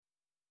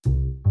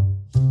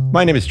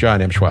My name is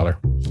John Emschweiler.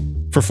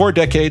 For 4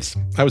 decades,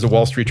 I was a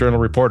Wall Street Journal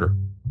reporter.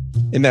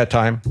 In that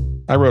time,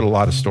 I wrote a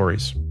lot of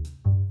stories.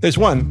 There's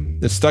one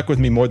that stuck with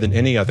me more than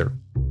any other: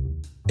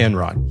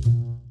 Enron.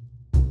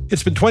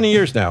 It's been 20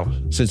 years now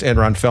since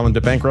Enron fell into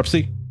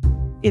bankruptcy.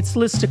 Its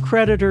list of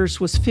creditors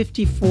was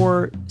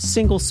 54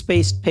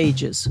 single-spaced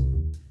pages.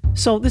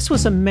 So this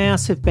was a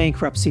massive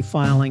bankruptcy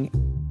filing.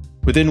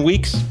 Within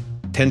weeks,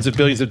 tens of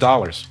billions of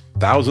dollars,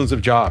 thousands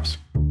of jobs,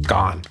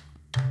 gone.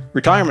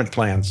 Retirement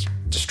plans,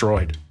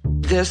 destroyed.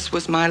 This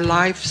was my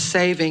life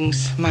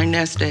savings, my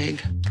nest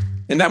egg.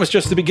 And that was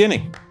just the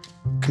beginning.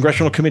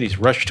 Congressional committees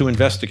rushed to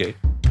investigate.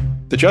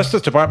 The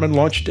Justice Department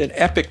launched an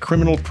epic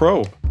criminal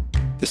probe.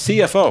 The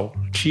CFO,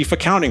 Chief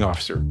Accounting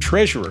Officer,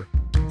 Treasurer,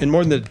 and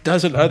more than a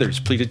dozen others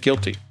pleaded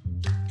guilty.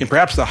 In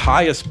perhaps the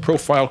highest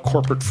profile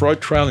corporate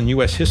fraud trial in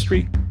U.S.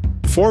 history,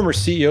 former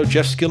CEO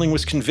Jeff Skilling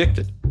was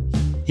convicted.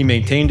 He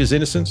maintained his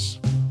innocence,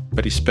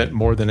 but he spent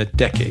more than a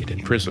decade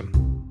in prison.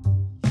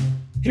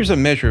 Here's a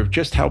measure of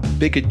just how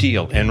big a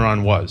deal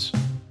Enron was.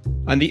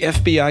 On the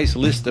FBI's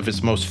list of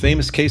its most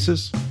famous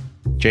cases,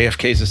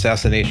 JFK's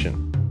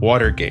assassination,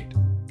 Watergate,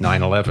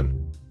 9/11.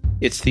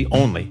 It's the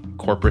only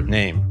corporate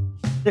name.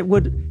 It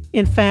would,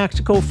 in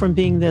fact, go from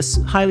being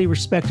this highly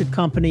respected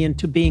company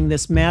into being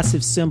this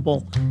massive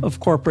symbol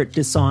of corporate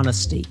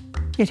dishonesty.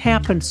 It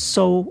happened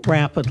so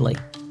rapidly.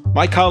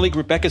 My colleague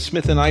Rebecca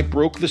Smith and I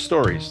broke the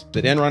stories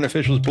that Enron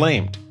officials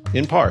blamed,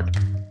 in part,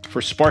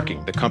 for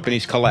sparking the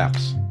company's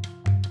collapse.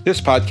 This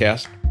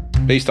podcast,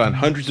 based on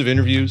hundreds of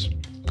interviews,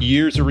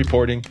 years of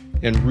reporting,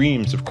 and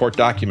reams of court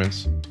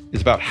documents,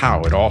 is about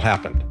how it all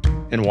happened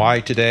and why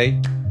today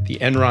the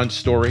Enron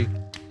story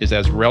is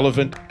as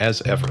relevant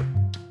as ever.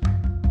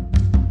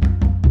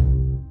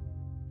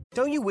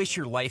 Don't you wish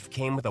your life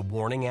came with a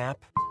warning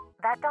app?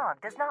 That dog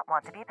does not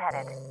want to be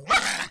petted.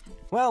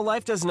 Well,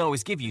 life doesn't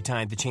always give you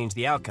time to change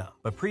the outcome,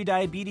 but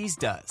prediabetes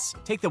does.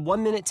 Take the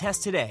 1-minute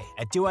test today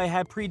at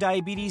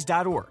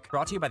doihaveprediabetes.org.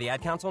 Brought to you by the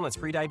Ad Council and its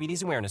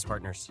Prediabetes Awareness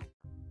Partners.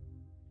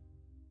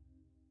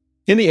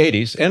 In the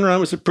 80s, Enron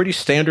was a pretty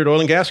standard oil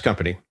and gas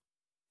company.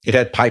 It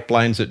had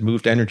pipelines that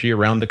moved energy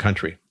around the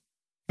country.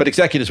 But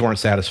executives weren't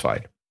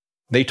satisfied.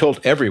 They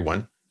told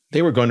everyone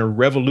they were going to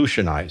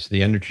revolutionize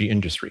the energy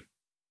industry.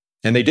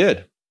 And they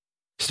did.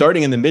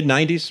 Starting in the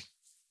mid-90s,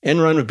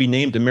 Enron would be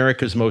named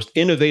America's most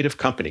innovative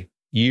company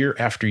year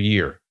after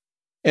year.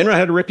 Enron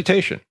had a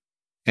reputation,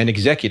 and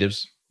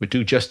executives would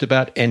do just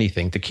about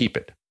anything to keep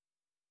it.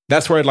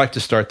 That's where I'd like to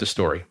start the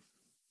story.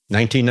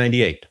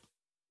 1998,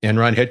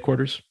 Enron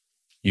headquarters,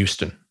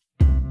 Houston.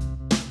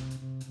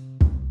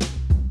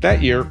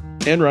 That year,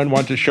 Enron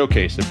wanted to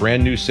showcase a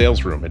brand new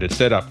sales room it had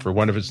set up for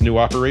one of its new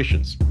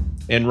operations,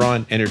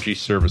 Enron Energy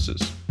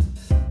Services.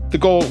 The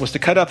goal was to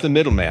cut out the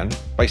middleman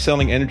by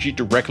selling energy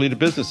directly to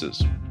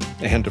businesses,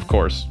 and, of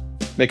course,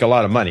 make a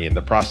lot of money in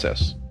the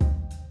process.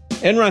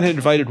 Enron had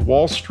invited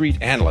Wall Street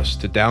analysts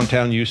to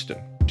downtown Houston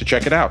to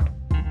check it out.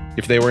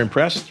 If they were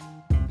impressed,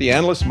 the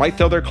analysts might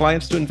tell their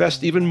clients to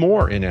invest even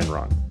more in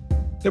Enron.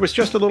 There was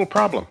just a little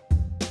problem.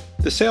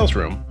 The sales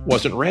room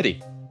wasn't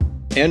ready.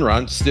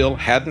 Enron still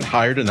hadn't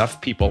hired enough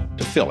people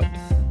to fill it.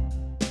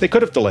 They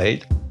could have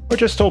delayed or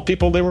just told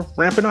people they were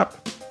ramping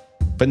up.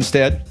 But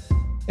instead,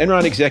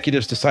 Enron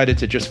executives decided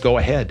to just go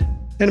ahead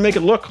and make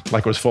it look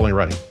like it was fully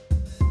running.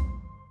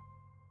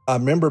 I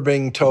remember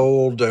being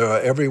told,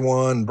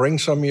 everyone, bring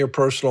some of your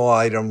personal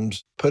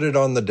items, put it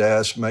on the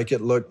desk, make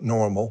it look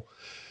normal,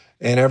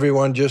 and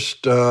everyone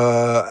just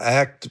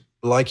act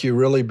like you're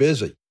really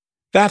busy.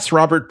 That's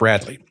Robert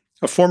Bradley,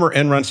 a former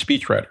Enron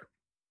speechwriter.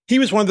 He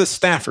was one of the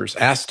staffers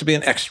asked to be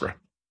an extra,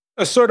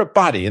 a sort of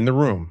body in the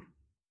room.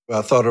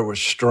 I thought it was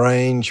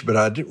strange, but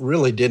I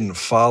really didn't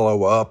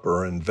follow up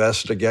or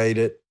investigate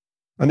it.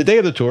 On the day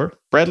of the tour,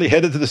 Bradley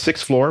headed to the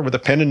 6th floor with a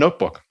pen and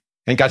notebook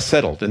and got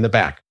settled in the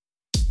back.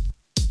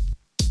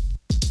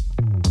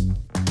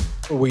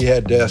 We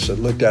had desks that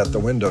looked out the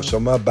window, so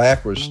my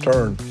back was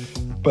turned.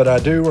 But I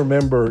do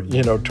remember,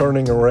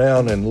 turning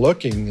around and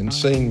looking and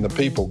seeing the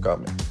people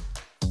coming.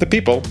 The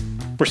people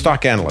were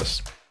stock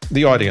analysts,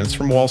 the audience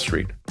from Wall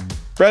Street.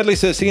 Bradley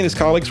says he and his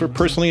colleagues were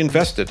personally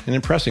invested in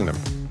impressing them.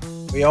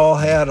 We all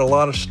had a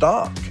lot of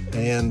stock,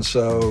 and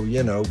so,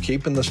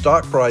 keeping the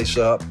stock price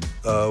up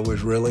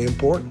was really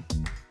important.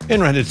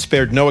 Enron had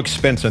spared no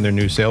expense on their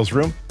new sales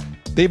room.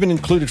 They even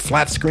included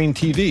flat-screen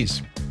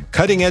TVs,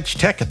 cutting-edge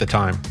tech at the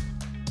time.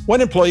 One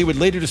employee would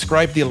later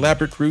describe the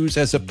elaborate ruse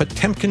as a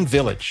Potemkin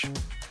village.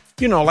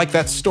 Like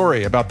that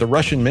story about the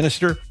Russian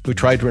minister who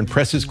tried to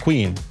impress his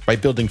queen by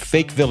building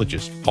fake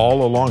villages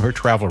all along her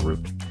travel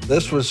route.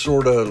 This was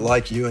sort of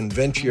like you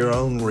invent your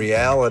own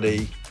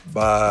reality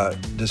by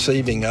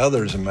deceiving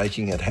others and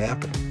making it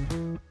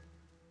happen.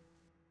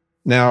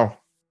 Now,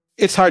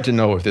 it's hard to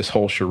know if this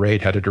whole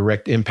charade had a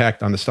direct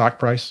impact on the stock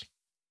price.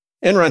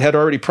 Enron had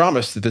already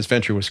promised that this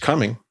venture was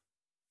coming,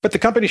 but the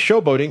company's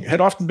showboating had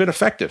often been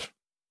effective,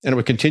 and it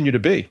would continue to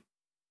be.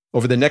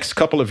 Over the next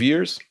couple of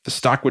years, the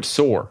stock would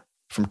soar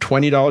from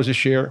 $20 a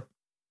share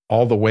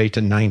all the way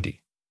to $90.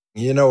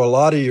 A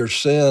lot of your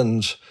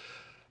sins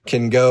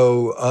can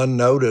go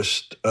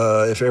unnoticed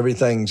if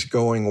everything's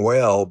going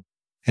well.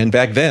 And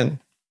back then,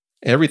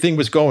 everything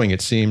was going,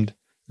 it seemed,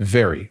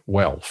 very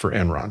well for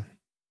Enron.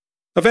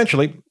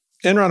 Eventually,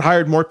 Enron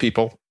hired more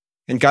people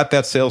and got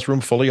that sales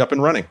room fully up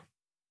and running.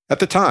 At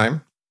the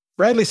time,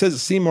 Bradley says it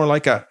seemed more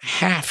like a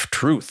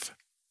half-truth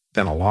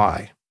than a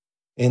lie.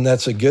 And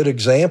that's a good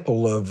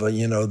example of,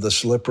 the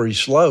slippery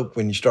slope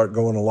when you start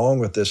going along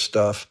with this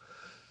stuff,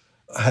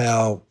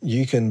 how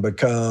you can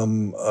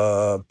become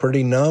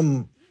pretty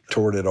numb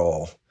toward it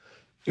all.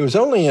 It was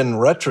only in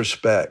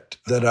retrospect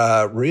that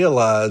I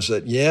realized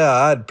that,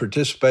 I'd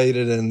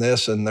participated in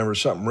this and there was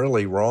something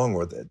really wrong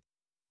with it.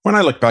 When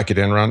I look back at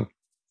Enron,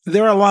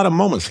 there are a lot of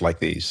moments like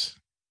these,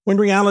 when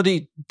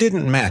reality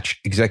didn't match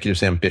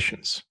executives'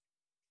 ambitions.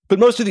 But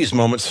most of these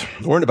moments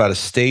weren't about a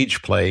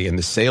stage play in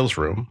the sales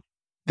room.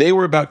 They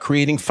were about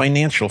creating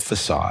financial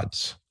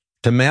facades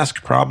to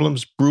mask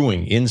problems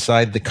brewing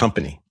inside the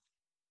company.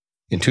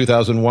 In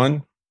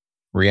 2001,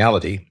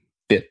 reality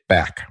bit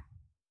back.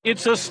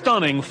 It's a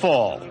stunning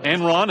fall.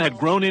 Enron had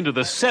grown into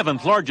the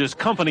 7th largest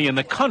company in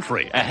the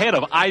country, ahead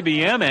of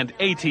IBM and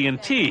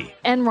AT&T.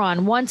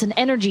 Enron, once an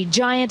energy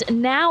giant,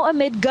 now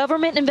amid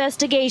government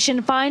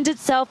investigation, finds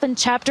itself in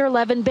Chapter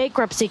 11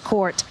 bankruptcy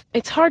court.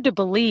 It's hard to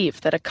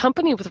believe that a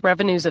company with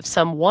revenues of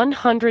some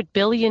 $100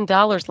 billion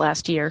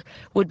last year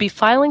would be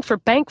filing for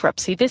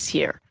bankruptcy this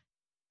year.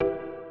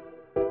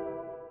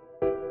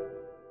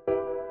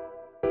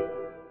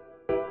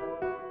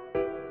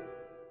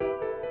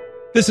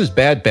 This is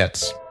Bad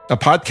Bets, a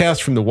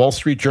podcast from the Wall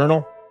Street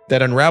Journal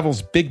that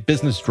unravels big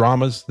business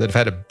dramas that have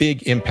had a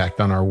big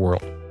impact on our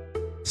world.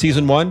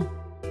 Season 1,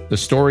 the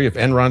story of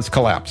Enron's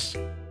collapse.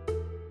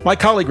 My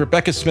colleague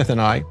Rebecca Smith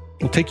and I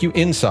will take you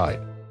inside,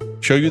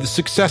 show you the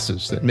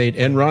successes that made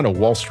Enron a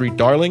Wall Street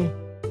darling,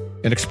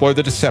 and explore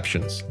the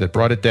deceptions that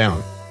brought it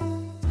down.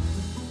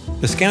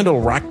 The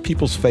scandal rocked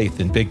people's faith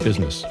in big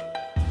business.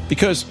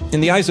 Because, in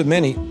the eyes of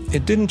many,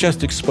 it didn't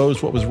just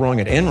expose what was wrong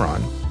at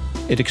Enron,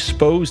 it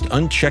exposed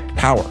unchecked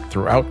power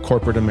throughout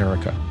corporate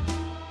America.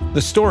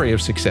 The story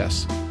of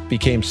success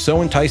became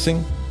so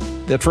enticing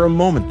that for a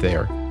moment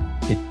there,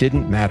 it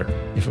didn't matter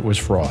if it was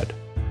fraud.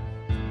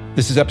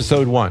 This is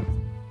episode 1,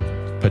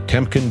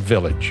 Potemkin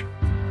Village.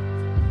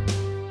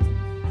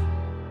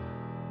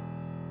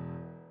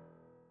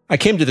 I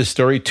came to this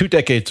story 2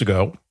 decades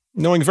ago,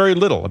 knowing very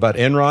little about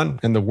Enron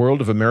and the world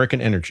of American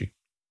energy.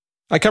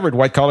 I covered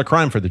white-collar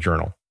crime for the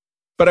Journal,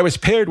 but I was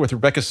paired with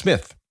Rebecca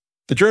Smith,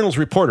 the Journal's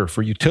reporter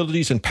for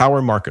utilities and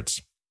power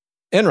markets.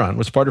 Enron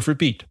was part of her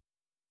beat.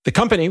 The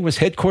company was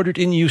headquartered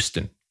in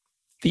Houston,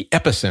 the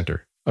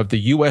epicenter of the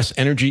U.S.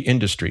 energy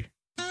industry.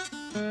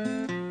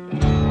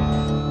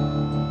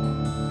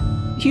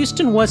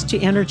 Houston was to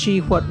energy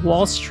what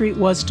Wall Street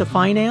was to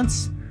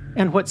finance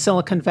and what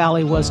Silicon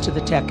Valley was to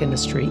the tech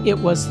industry. It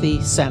was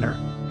the center.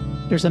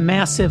 There's a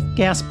massive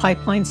gas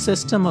pipeline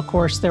system. Of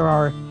course, there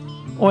are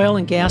oil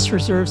and gas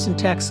reserves in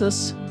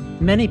Texas.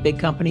 Many big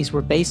companies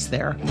were based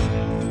there.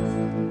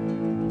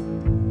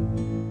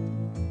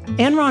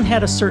 Enron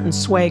had a certain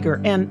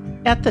swagger,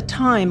 and at the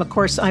time, of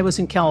course, I was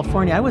in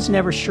California. I was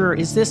never sure,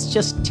 is this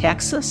just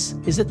Texas?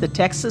 Is it the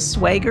Texas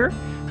swagger,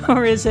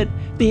 or is it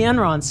the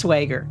Enron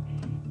swagger?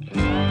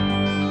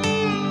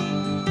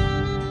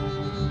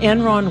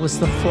 Enron was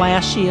the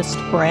flashiest,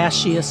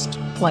 brashiest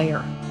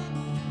player.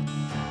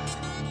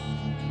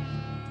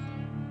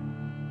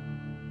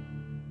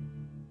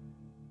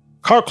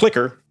 Carl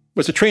Clicker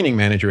was a training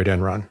manager at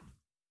Enron.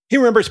 He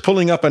remembers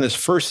pulling up on his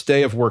first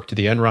day of work to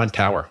the Enron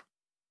Tower.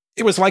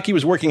 It was like he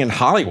was working in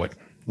Hollywood,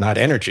 not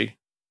energy.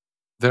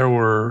 There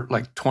were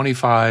like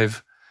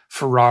 25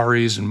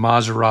 Ferraris and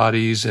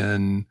Maseratis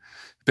and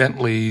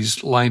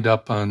Bentleys lined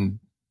up on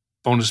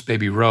Bonus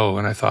Baby Row.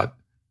 And I thought,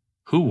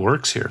 who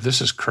works here?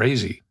 This is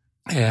crazy.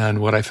 And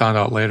what I found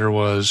out later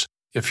was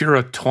if you're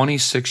a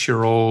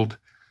 26-year-old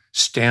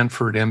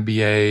Stanford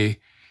MBA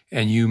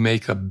and you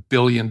make $1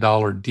 billion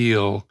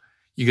deal,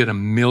 you get $1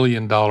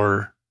 million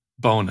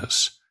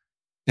bonus.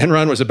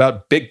 Enron was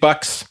about big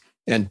bucks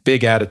and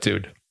big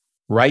attitude,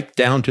 right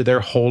down to their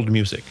hold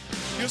music.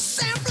 You're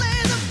simply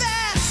the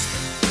best.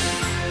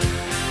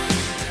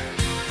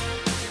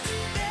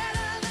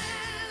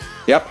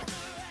 Yep,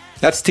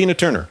 that's Tina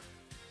Turner.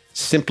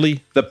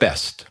 Simply the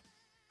best.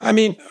 I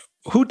mean,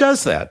 who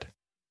does that?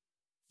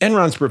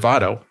 Enron's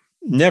bravado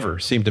never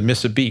seemed to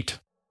miss a beat.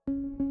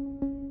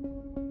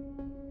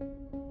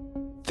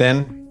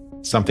 Then,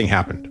 something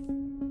happened.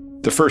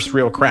 The first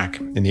real crack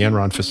in the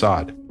Enron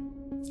facade.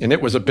 And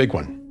it was a big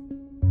one.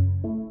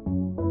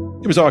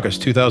 It was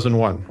August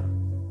 2001.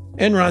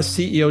 Enron's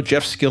CEO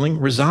Jeff Skilling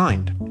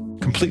resigned,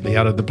 completely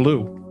out of the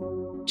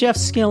blue. Jeff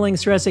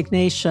Skilling's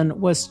resignation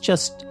was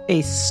just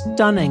a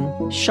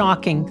stunning,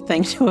 shocking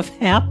thing to have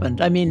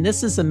happened. I mean,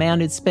 this is a man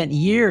who'd spent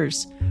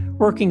years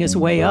working his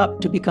way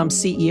up to become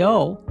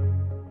CEO.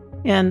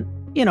 And,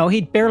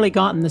 he'd barely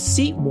gotten the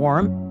seat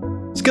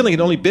warm. Skilling had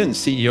only been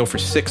CEO for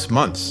 6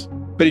 months,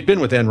 but he'd been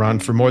with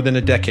Enron for more than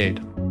a decade.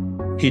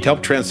 He'd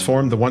helped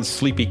transform the once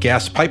sleepy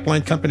gas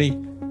pipeline company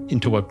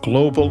into a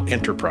global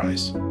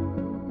enterprise.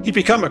 He'd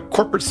become a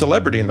corporate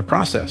celebrity in the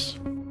process.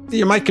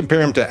 You might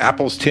compare him to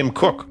Apple's Tim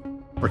Cook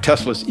or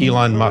Tesla's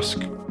Elon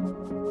Musk.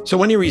 So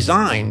when he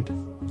resigned,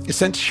 it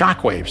sent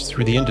shockwaves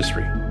through the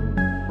industry.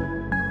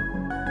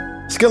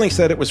 Skilling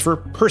said it was for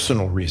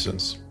personal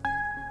reasons.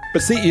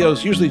 But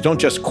CEOs usually don't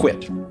just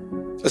quit,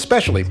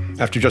 especially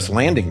after just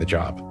landing the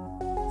job.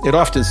 It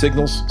often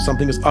signals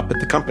something is up at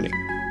the company.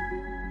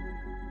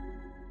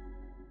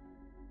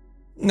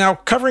 Now,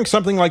 covering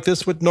something like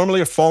this would normally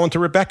have fallen to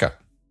Rebecca.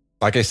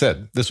 Like I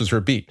said, this was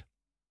her beat.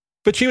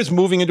 But she was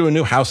moving into a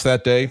new house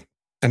that day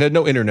and had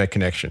no internet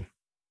connection.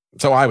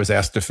 So I was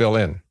asked to fill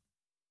in.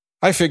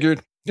 I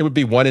figured it would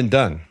be one and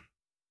done.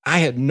 I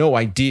had no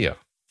idea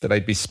that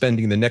I'd be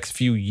spending the next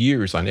few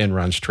years on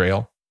Enron's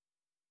trail.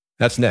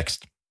 That's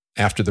next,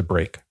 after the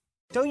break.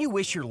 Don't you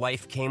wish your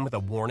life came with a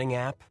warning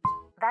app?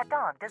 That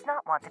dog does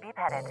not want to be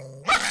petted.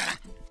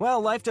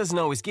 Well, life doesn't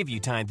always give you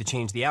time to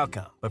change the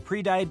outcome, but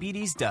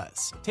prediabetes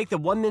does. Take the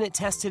 1-minute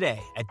test today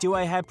at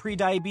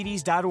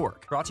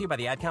doihaveprediabetes.org. Brought to you by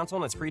the Ad Council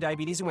and its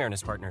Prediabetes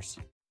Awareness Partners.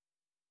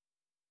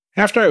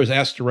 After I was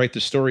asked to write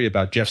the story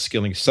about Jeff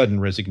Skilling's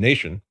sudden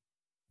resignation,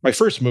 my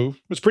first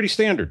move was pretty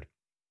standard.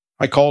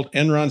 I called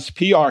Enron's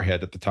PR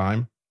head at the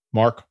time,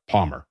 Mark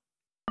Palmer.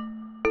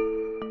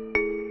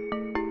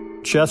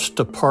 Jeff's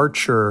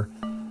departure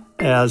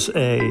as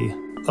a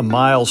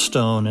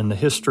milestone in the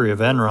history of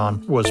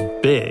Enron was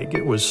big.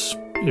 It was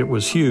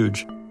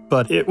huge,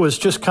 but it was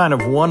just kind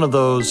of one of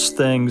those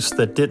things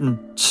that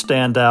didn't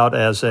stand out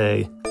as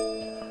a,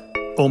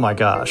 oh my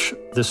gosh,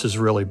 this is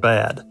really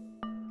bad.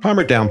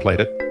 Palmer downplayed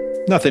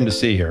it. Nothing to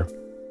see here.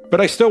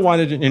 But I still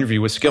wanted an interview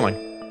with Skilling.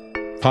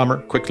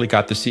 Palmer quickly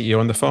got the CEO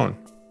on the phone.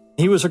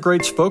 He was a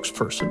great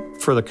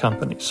spokesperson for the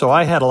company, so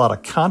I had a lot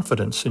of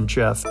confidence in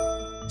Jeff.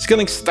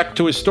 Skilling stuck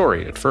to his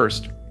story at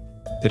first,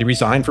 that he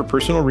resigned for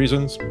personal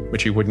reasons,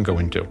 which he wouldn't go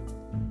into.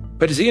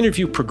 But as the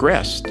interview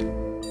progressed,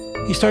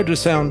 he started to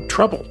sound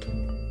troubled,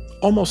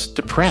 almost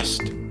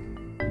depressed.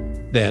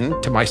 Then,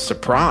 to my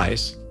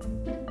surprise,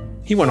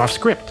 he went off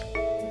script,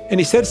 and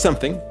he said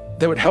something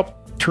that would help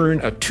turn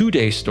a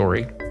 2-day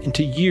story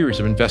into years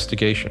of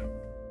investigation.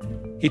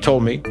 He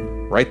told me,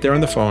 right there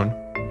on the phone,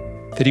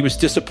 that he was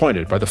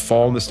disappointed by the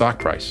fall in the stock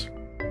price.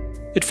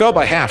 It fell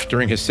by half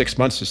during his 6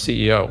 months as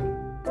CEO,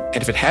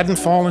 and if it hadn't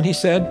fallen, he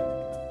said,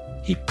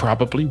 he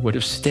probably would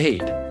have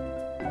stayed.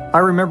 I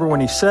remember when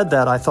he said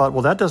that, I thought,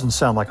 well, that doesn't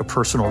sound like a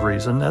personal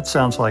reason. That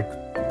sounds like,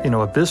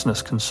 a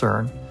business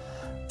concern.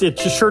 It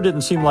just sure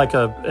didn't seem like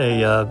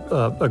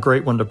a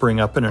great one to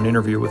bring up in an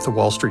interview with the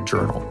Wall Street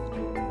Journal.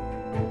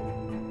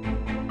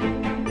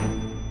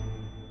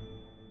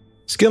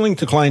 Skilling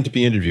declined to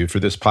be interviewed for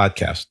this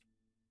podcast,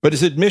 but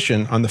his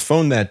admission on the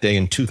phone that day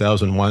in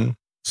 2001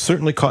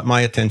 certainly caught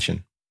my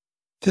attention.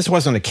 This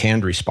wasn't a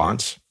canned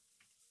response.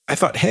 I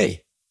thought,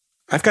 hey,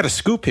 I've got a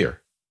scoop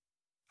here.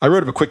 I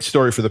wrote up a quick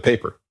story for the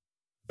paper,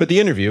 but the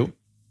interview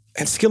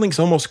and Skilling's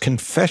almost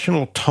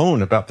confessional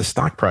tone about the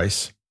stock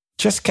price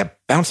just kept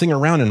bouncing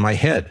around in my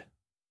head.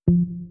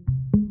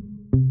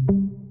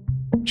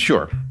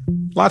 Sure,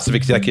 lots of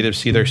executives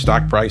see their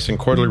stock price and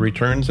quarterly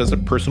returns as a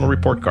personal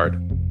report card.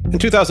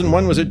 And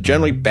 2001 was a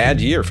generally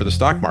bad year for the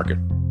stock market.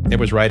 It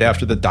was right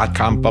after the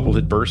dot-com bubble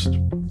had burst.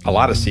 A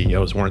lot of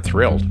CEOs weren't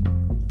thrilled,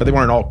 but they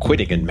weren't all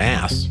quitting en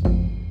masse.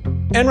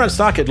 Enron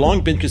stock had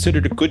long been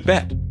considered a good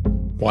bet,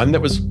 one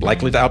that was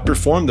likely to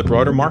outperform the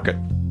broader market.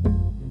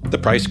 The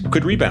price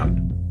could rebound.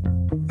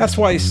 That's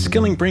why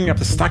Skilling bringing up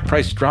the stock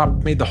price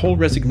drop made the whole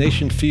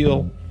resignation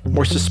feel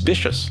more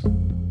suspicious.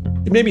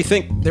 It made me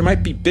think there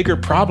might be bigger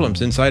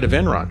problems inside of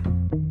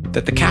Enron,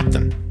 that the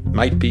captain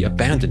might be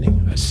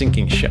abandoning a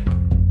sinking ship.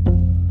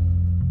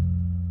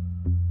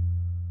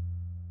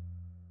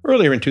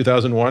 Earlier in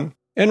 2001,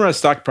 Enron's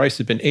stock price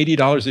had been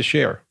 $80 a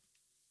share.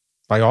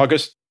 By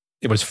August,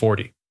 it was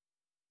 $40.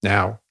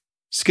 Now,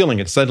 Skilling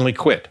had suddenly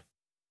quit.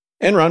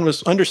 Enron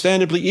was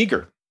understandably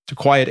eager to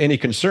quiet any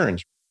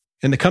concerns,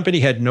 and the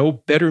company had no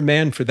better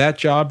man for that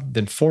job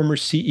than former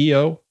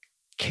CEO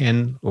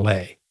Ken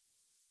Lay,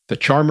 the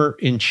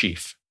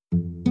charmer-in-chief.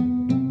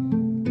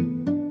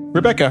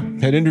 Rebecca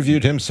had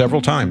interviewed him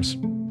several times.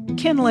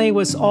 Ken Lay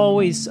was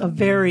always a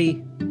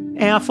very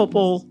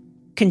affable,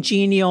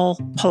 congenial,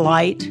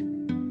 polite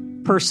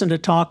person to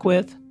talk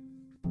with.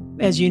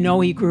 As you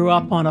know, he grew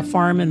up on a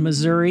farm in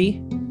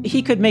Missouri.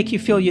 He could make you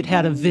feel you'd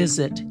had a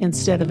visit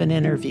instead of an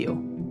interview.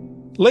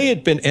 Lay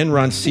had been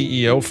Enron's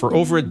CEO for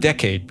over a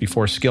decade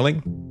before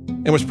Skilling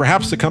and was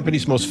perhaps the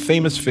company's most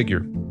famous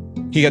figure.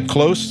 He had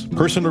close,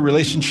 personal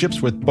relationships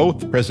with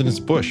both Presidents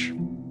Bush.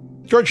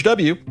 George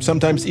W.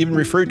 sometimes even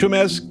referred to him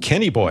as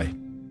Kenny Boy.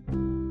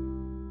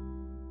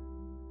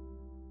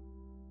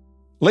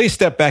 Lay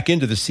stepped back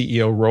into the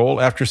CEO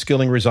role after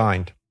Skilling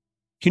resigned.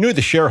 He knew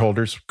the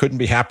shareholders couldn't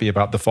be happy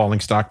about the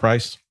falling stock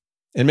price,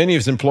 and many of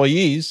his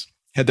employees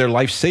had their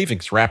life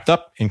savings wrapped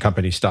up in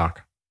company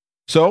stock.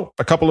 So,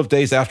 a couple of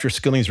days after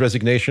Skilling's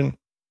resignation,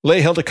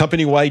 Lay held a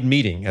company-wide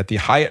meeting at the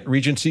Hyatt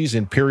Regency's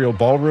Imperial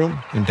Ballroom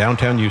in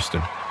downtown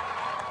Houston.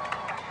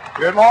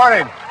 Good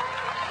morning.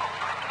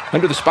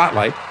 Under the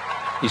spotlight,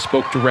 he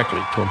spoke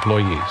directly to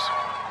employees.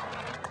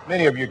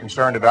 Many of you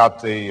concerned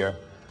about the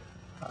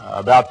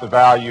about the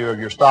value of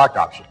your stock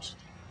options.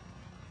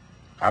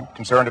 I'm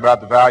concerned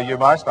about the value of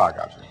my stock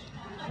options.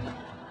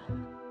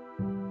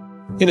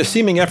 In a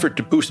seeming effort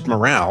to boost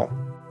morale,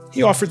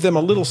 he offered them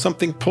a little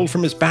something pulled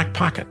from his back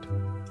pocket: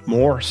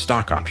 more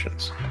stock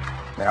options.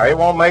 Now, it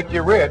won't make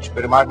you rich,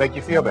 but it might make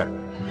you feel better.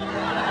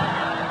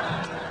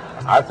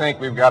 I think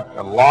we've got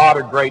a lot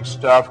of great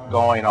stuff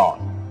going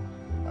on.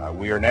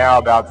 We are now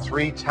about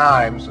 3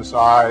 times the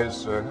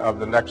size of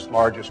the next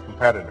largest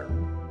competitor.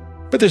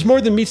 But there's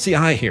more than meets the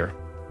eye here.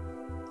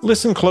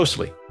 Listen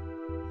closely.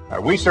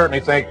 We certainly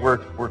think we're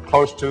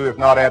close to, if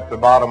not at the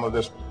bottom of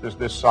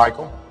this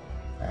cycle,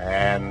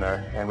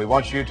 and we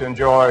want you to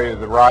enjoy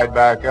the ride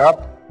back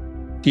up.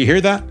 Do you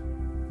hear that?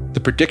 The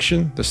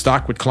prediction the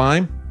stock would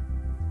climb?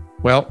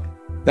 Well,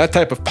 that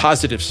type of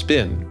positive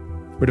spin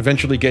would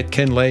eventually get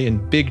Ken Lay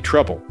in big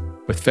trouble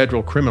with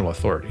federal criminal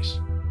authorities.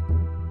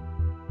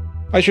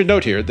 I should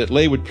note here that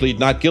Lay would plead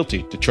not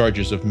guilty to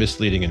charges of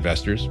misleading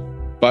investors,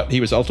 but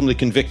he was ultimately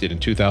convicted in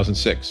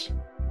 2006.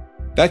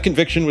 That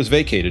conviction was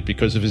vacated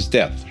because of his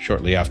death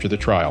shortly after the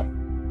trial.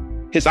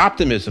 His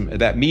optimism at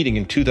that meeting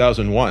in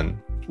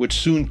 2001 would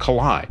soon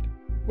collide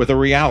with a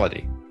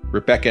reality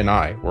Rebecca and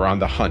I were on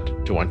the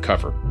hunt to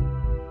uncover.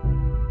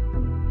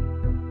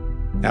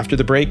 After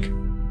the break,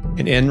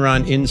 an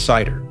Enron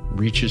insider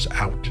reaches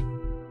out.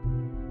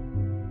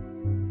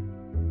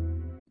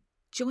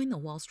 Join the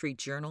Wall Street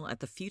Journal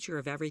at the Future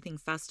of Everything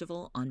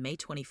Festival on May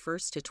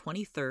 21st to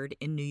 23rd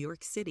in New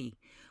York City,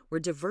 where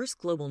diverse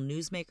global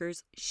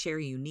newsmakers share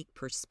unique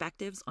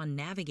perspectives on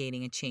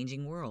navigating a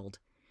changing world.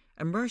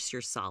 Immerse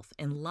yourself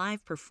in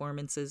live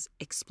performances,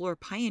 explore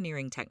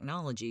pioneering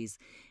technologies,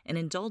 and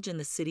indulge in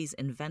the city's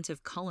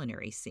inventive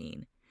culinary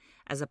scene.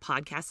 As a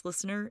podcast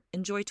listener,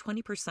 enjoy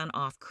 20%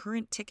 off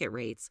current ticket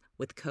rates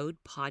with code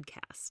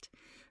PODCAST.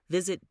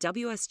 Visit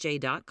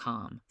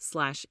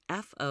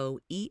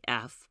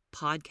WSJ.com/FOEF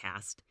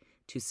podcast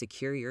to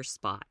secure your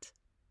spot.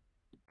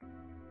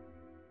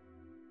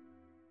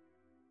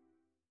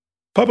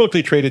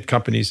 Publicly traded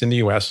companies in the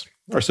U.S.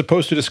 are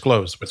supposed to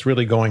disclose what's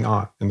really going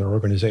on in their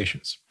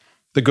organizations,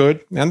 the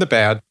good and the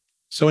bad,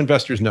 so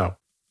investors know.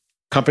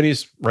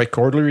 Companies write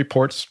quarterly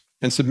reports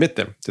and submit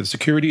them to the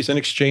Securities and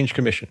Exchange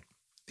Commission,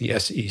 the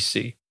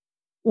SEC.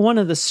 One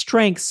of the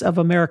strengths of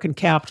American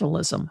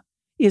capitalism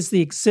is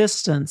the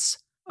existence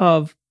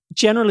of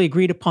generally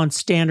agreed upon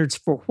standards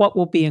for what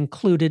will be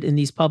included in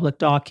these public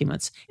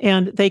documents.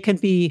 And they can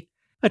be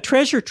a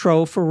treasure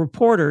trove for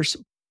reporters.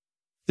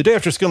 The day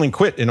after Skilling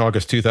quit in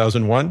August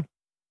 2001,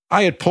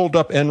 I had pulled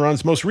up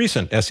Enron's most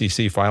recent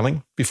SEC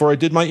filing before I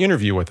did my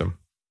interview with him,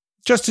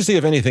 just to see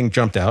if anything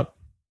jumped out.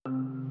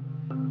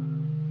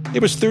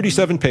 It was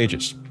 37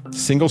 pages,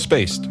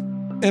 single-spaced,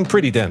 and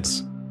pretty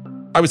dense.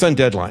 I was on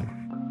deadline,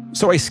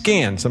 so I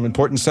scanned some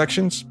important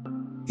sections,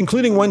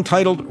 including one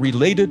titled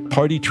Related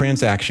Party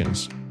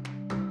Transactions.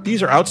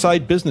 These are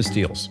outside business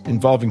deals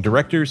involving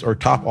directors or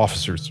top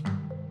officers.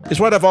 It's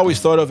what I've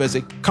always thought of as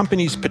a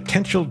company's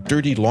potential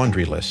dirty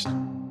laundry list.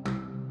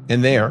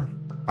 And there,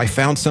 I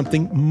found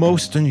something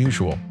most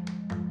unusual.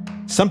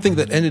 Something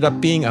that ended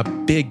up being a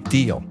big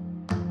deal.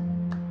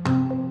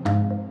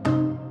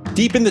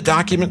 Deep in the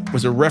document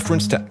was a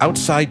reference to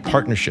outside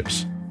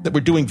partnerships that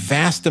were doing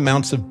vast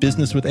amounts of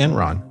business with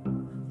Enron,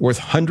 worth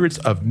hundreds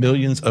of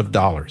millions of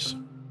dollars.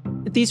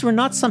 These were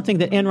not something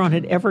that Enron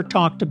had ever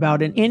talked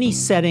about in any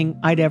setting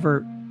I'd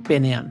ever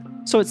been in.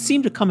 So it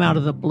seemed to come out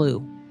of the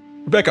blue.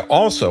 Rebecca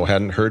also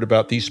hadn't heard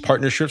about these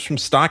partnerships from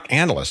stock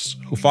analysts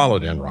who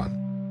followed Enron.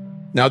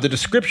 Now, the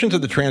descriptions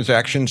of the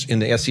transactions in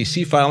the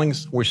SEC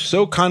filings were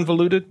so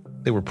convoluted,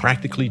 they were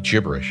practically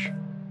gibberish.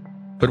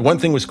 But one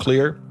thing was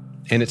clear,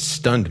 and it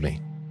stunned me.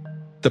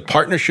 The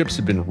partnerships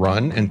had been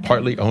run and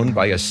partly owned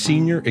by a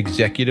senior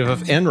executive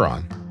of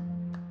Enron.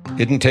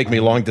 It didn't take me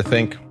long to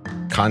think,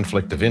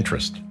 conflict of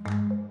interest.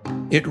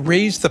 It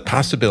raised the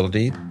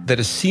possibility that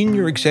a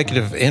senior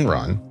executive of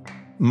Enron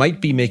might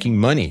be making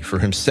money for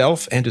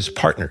himself and his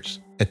partners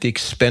at the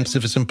expense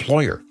of his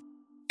employer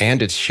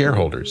and its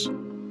shareholders.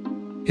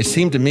 It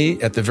seemed to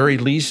me, at the very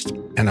least,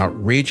 an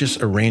outrageous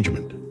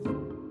arrangement.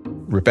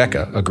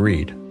 Rebecca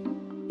agreed.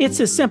 It's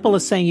as simple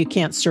as saying you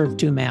can't serve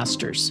two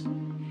masters.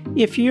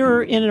 If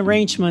you're in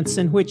arrangements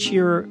in which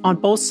you're on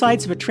both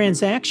sides of a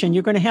transaction,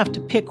 you're going to have to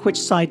pick which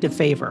side to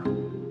favor.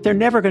 They're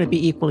never going to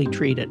be equally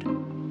treated.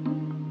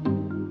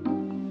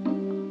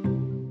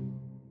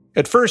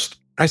 At first,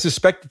 I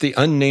suspected the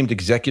unnamed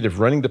executive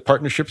running the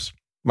partnerships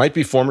might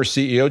be former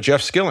CEO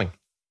Jeff Skilling.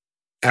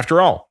 After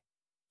all,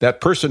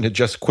 that person had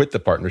just quit the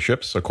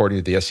partnerships, according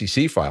to the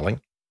SEC filing,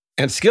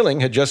 and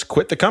Skilling had just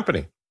quit the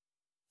company.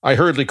 I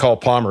hurriedly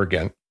called Palmer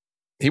again.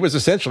 He was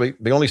essentially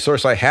the only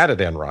source I had at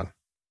Enron.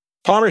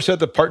 Palmer said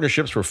the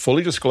partnerships were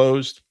fully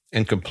disclosed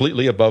and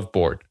completely above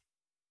board.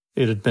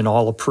 It had been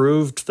all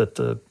approved, that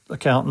the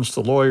accountants,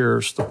 the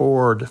lawyers, the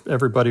board,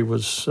 everybody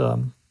was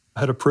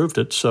had approved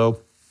it,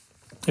 so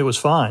it was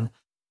fine.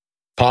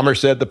 Palmer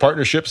said the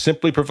partnership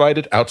simply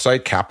provided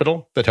outside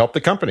capital that helped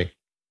the company.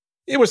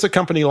 It was the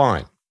company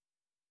line.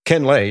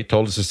 Ken Lay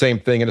told us the same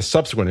thing in a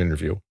subsequent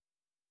interview.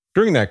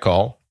 During that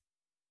call,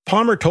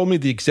 Palmer told me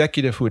the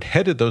executive who had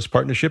headed those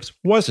partnerships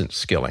wasn't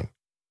Skilling.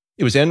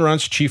 It was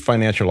Enron's chief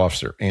financial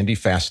officer, Andy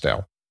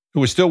Fastow, who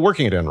was still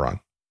working at Enron.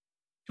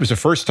 It was the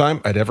first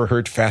time I'd ever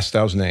heard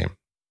Fastow's name.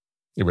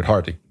 It would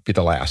hardly be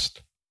the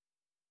last.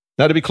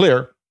 Now, to be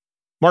clear,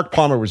 Mark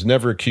Palmer was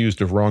never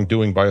accused of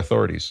wrongdoing by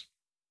authorities,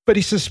 but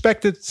he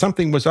suspected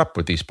something was up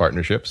with these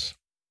partnerships.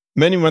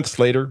 Many months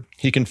later,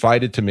 he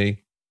confided to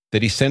me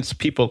that he sensed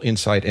people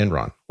inside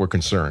Enron were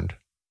concerned.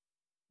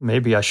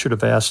 Maybe I should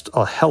have asked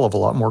a hell of a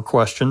lot more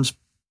questions.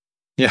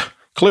 Yeah,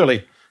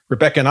 clearly,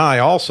 Rebecca and I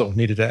also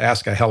needed to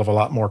ask a hell of a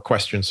lot more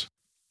questions.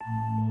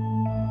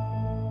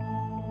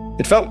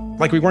 It felt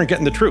like we weren't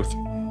getting the truth.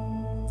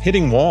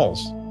 Hitting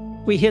walls.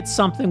 We hit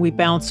something, we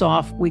bounce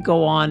off, we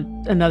go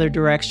on another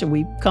direction,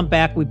 we come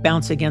back, we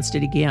bounce against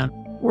it again.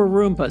 We're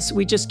Roombas.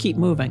 We just keep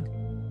moving.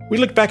 We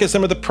looked back at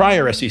some of the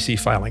prior SEC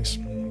filings,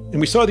 and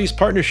we saw these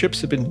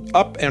partnerships had been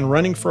up and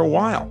running for a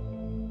while,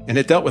 and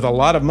it dealt with a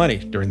lot of money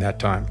during that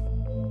time.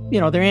 You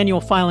know, their annual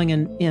filing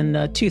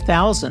in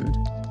 2000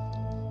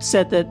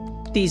 said that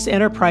these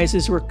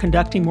enterprises were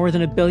conducting more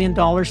than $1 billion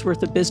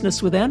worth of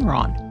business with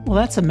Enron. Well,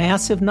 that's a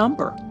massive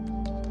number.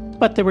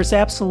 But there was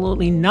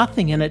absolutely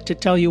nothing in it to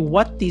tell you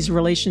what these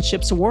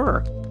relationships were.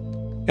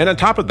 And on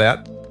top of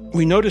that,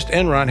 we noticed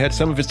Enron had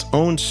some of its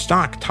own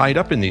stock tied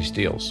up in these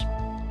deals,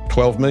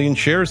 12 million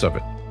shares of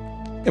it.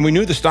 And we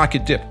knew the stock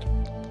had dipped,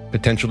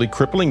 potentially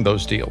crippling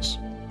those deals,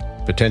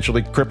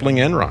 potentially crippling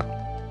Enron.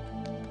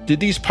 Did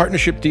these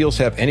partnership deals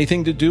have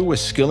anything to do with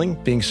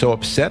Skilling being so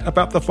upset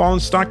about the fallen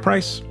stock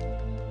price?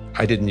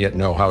 I didn't yet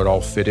know how it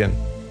all fit in.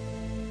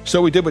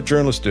 So we did what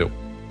journalists do.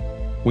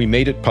 We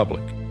made it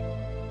public.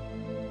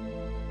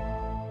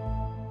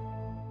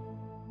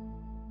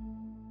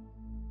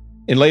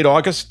 In late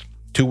August,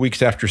 2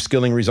 weeks after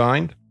Skilling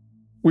resigned,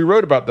 we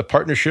wrote about the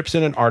partnerships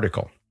in an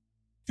article.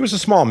 It was a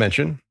small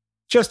mention,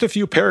 just a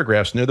few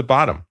paragraphs near the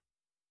bottom.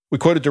 We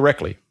quoted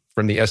directly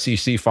from the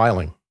SEC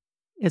filing.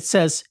 It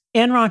says,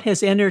 Enron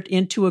has entered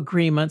into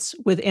agreements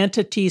with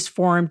entities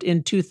formed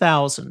in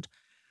 2000,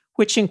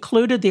 which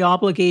included the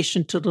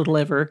obligation to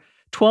deliver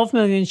 12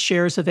 million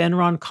shares of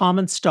Enron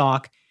common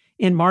stock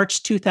in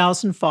March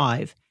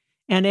 2005,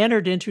 and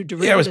entered into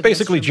derivative it was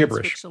basically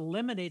gibberish.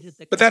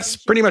 But that's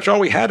pretty much all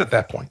we had at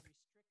that point.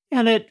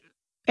 And it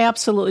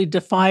absolutely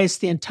defies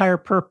the entire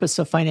purpose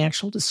of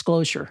financial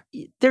disclosure.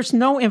 There's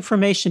no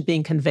information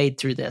being conveyed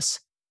through this.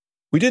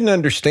 We didn't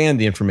understand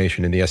the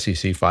information in the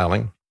SEC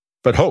filing,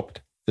 but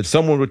hoped that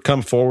someone would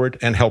come forward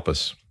and help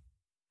us.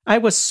 I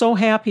was so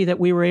happy that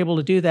we were able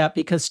to do that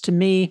because to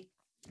me,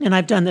 and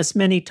I've done this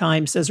many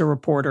times as a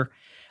reporter,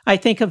 I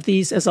think of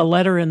these as a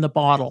letter in the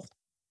bottle.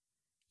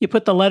 You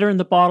put the letter in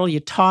the bottle, you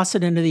toss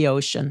it into the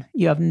ocean.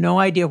 You have no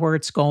idea where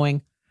it's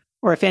going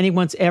or if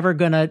anyone's ever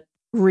going to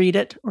read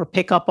it or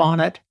pick up on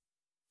it.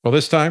 Well,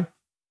 this time,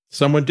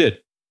 someone did.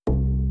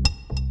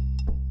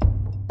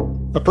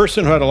 A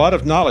person who had a lot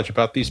of knowledge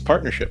about these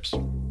partnerships,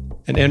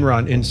 an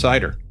Enron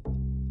insider.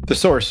 The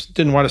source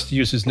didn't want us to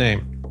use his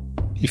name.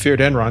 He feared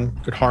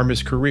Enron could harm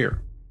his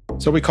career.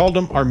 So we called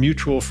him our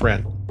mutual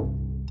friend.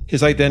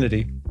 His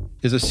identity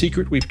is a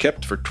secret we've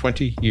kept for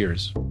 20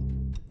 years.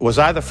 Was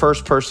I the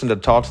first person to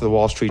talk to the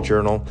Wall Street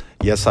Journal?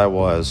 Yes, I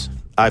was.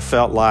 I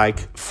felt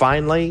like,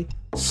 finally,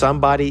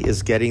 somebody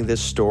is getting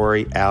this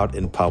story out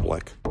in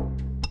public.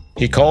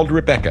 He called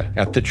Rebecca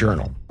at the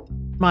Journal.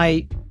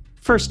 My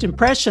first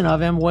impression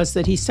of him was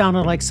that he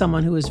sounded like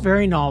someone who was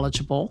very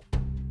knowledgeable.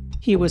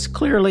 He was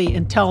clearly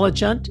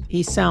intelligent.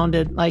 He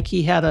sounded like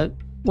he had a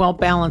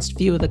well-balanced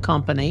view of the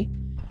company.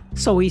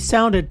 So he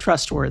sounded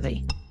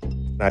trustworthy.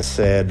 I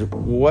said,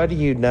 what do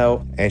you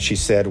know? And she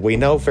said, we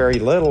know very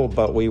little,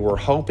 but we were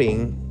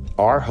hoping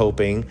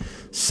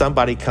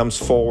somebody comes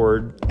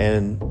forward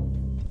and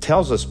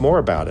tells us more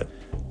about it.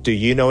 Do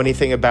you know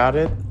anything about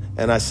it?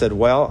 And I said,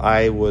 well,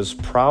 I was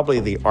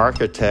probably the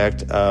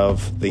architect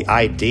of the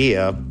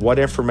idea. What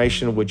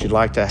information would you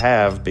like to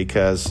have?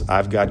 Because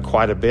I've got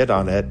quite a bit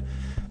on it.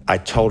 I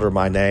told her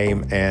my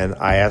name and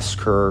I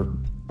asked her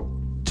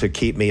to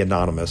keep me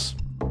anonymous.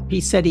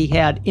 He said he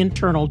had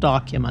internal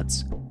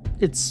documents.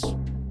 It's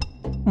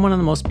one of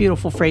the most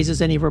beautiful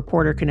phrases any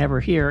reporter can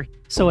ever hear.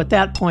 So at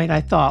that point,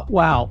 I thought,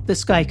 wow,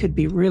 this guy could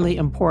be really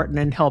important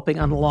in helping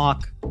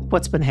unlock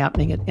what's been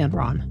happening at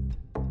Enron.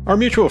 Our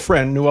mutual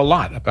friend knew a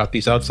lot about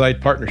these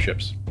outside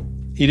partnerships.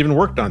 He'd even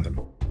worked on them.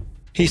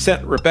 He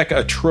sent Rebecca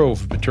a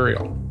trove of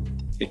material.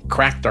 It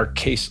cracked our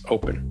case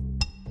open.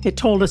 It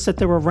told us that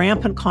there were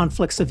rampant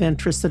conflicts of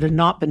interest that had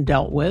not been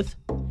dealt with.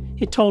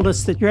 It told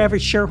us that your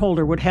average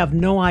shareholder would have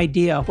no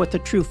idea what the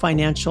true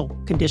financial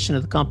condition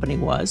of the company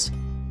was.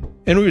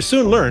 And we would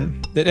soon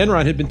learn that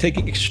Enron had been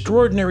taking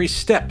extraordinary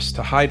steps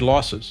to hide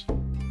losses.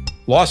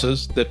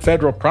 Losses that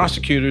federal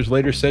prosecutors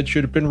later said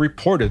should have been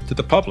reported to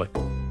the public.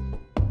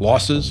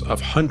 Losses of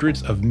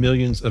hundreds of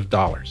millions of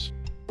dollars.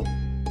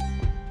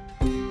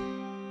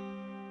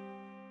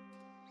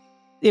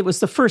 It was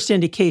the first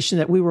indication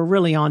that we were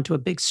really onto a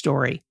big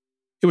story.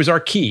 It was our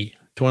key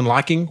to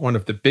unlocking one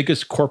of the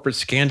biggest corporate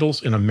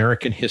scandals in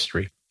American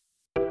history.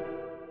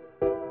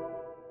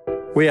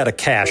 We had a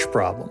cash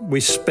problem. We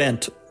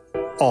spent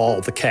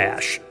all the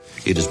cash.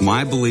 It is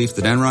my belief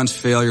that Enron's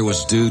failure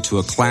was due to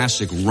a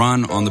classic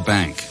run on the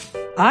bank.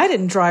 I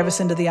didn't drive us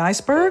into the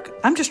iceberg.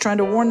 I'm just trying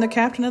to warn the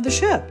captain of the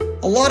ship.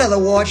 A lot of the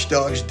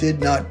watchdogs did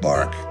not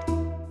bark.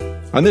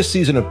 On this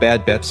season of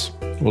Bad Bets,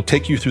 we'll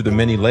take you through the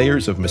many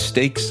layers of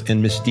mistakes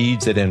and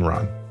misdeeds at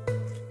Enron.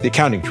 The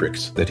accounting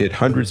tricks that hid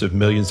hundreds of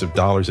millions of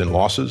dollars in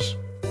losses.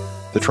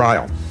 The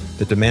trial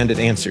that demanded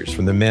answers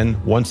from the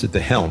men once at the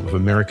helm of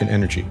American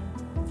Energy.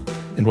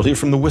 And we'll hear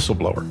from the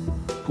whistleblower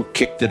who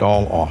kicked it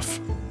all off.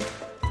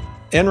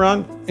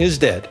 Enron is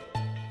dead,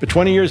 but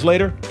 20 years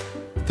later,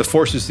 the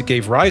forces that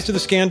gave rise to the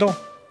scandal,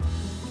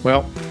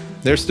 well,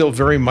 they're still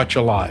very much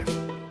alive.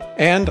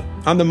 And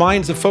on the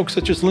minds of folks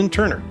such as Lynn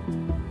Turner,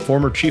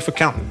 former chief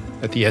accountant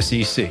at the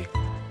SEC.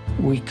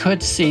 We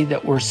could see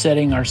that we're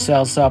setting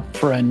ourselves up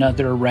for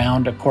another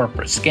round of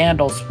corporate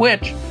scandals,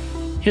 which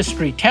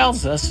history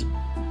tells us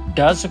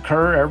does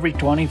occur every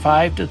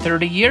 25 to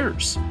 30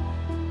 years.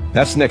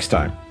 That's next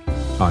time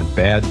on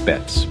Bad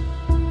Bets.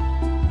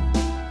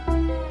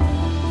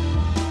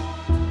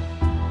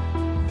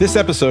 This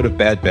episode of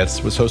Bad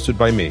Bets was hosted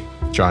by me,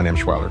 John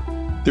Emshweiler.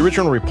 The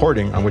original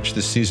reporting on which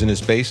this season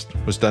is based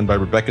was done by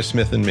Rebecca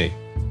Smith and me.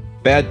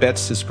 Bad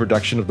Bets is a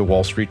production of the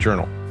Wall Street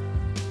Journal.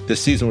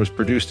 This season was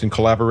produced in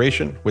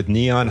collaboration with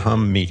Neon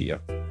Hum Media.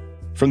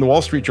 From the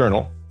Wall Street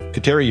Journal,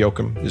 Kateri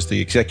Jochum is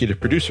the executive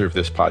producer of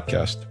this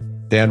podcast.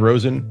 Dan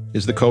Rosen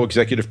is the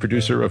co-executive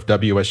producer of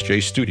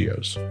WSJ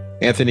Studios.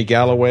 Anthony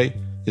Galloway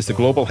is the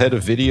global head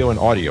of video and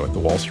audio at the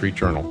Wall Street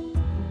Journal.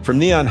 From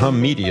Neon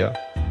Hum Media,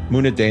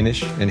 Muna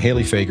Danish and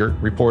Haley Fager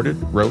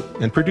reported, wrote,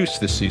 and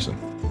produced this season.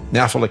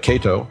 Nafala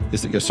Kato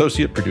is the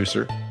associate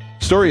producer.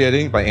 Story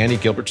editing by Annie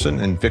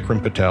Gilbertson and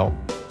Vikram Patel.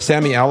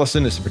 Sammy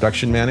Allison is the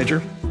production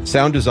manager.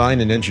 Sound design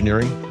and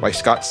engineering by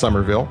Scott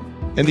Somerville.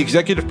 And the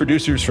executive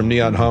producers from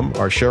Neon Hum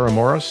are Shara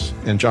Morris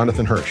and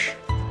Jonathan Hirsch.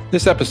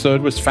 This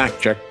episode was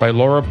fact-checked by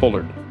Laura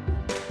Bullard.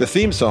 The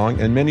theme song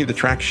and many of the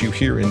tracks you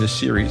hear in this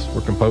series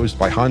were composed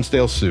by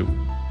Hansdale Hsu.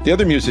 The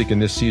other music in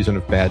this season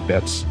of Bad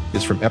Bets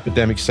is from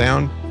Epidemic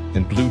Sound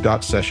and Blue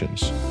Dot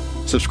Sessions.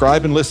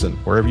 Subscribe and listen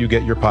wherever you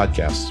get your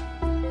podcasts.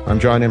 I'm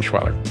John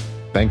Emshweiler.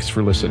 Thanks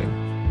for listening.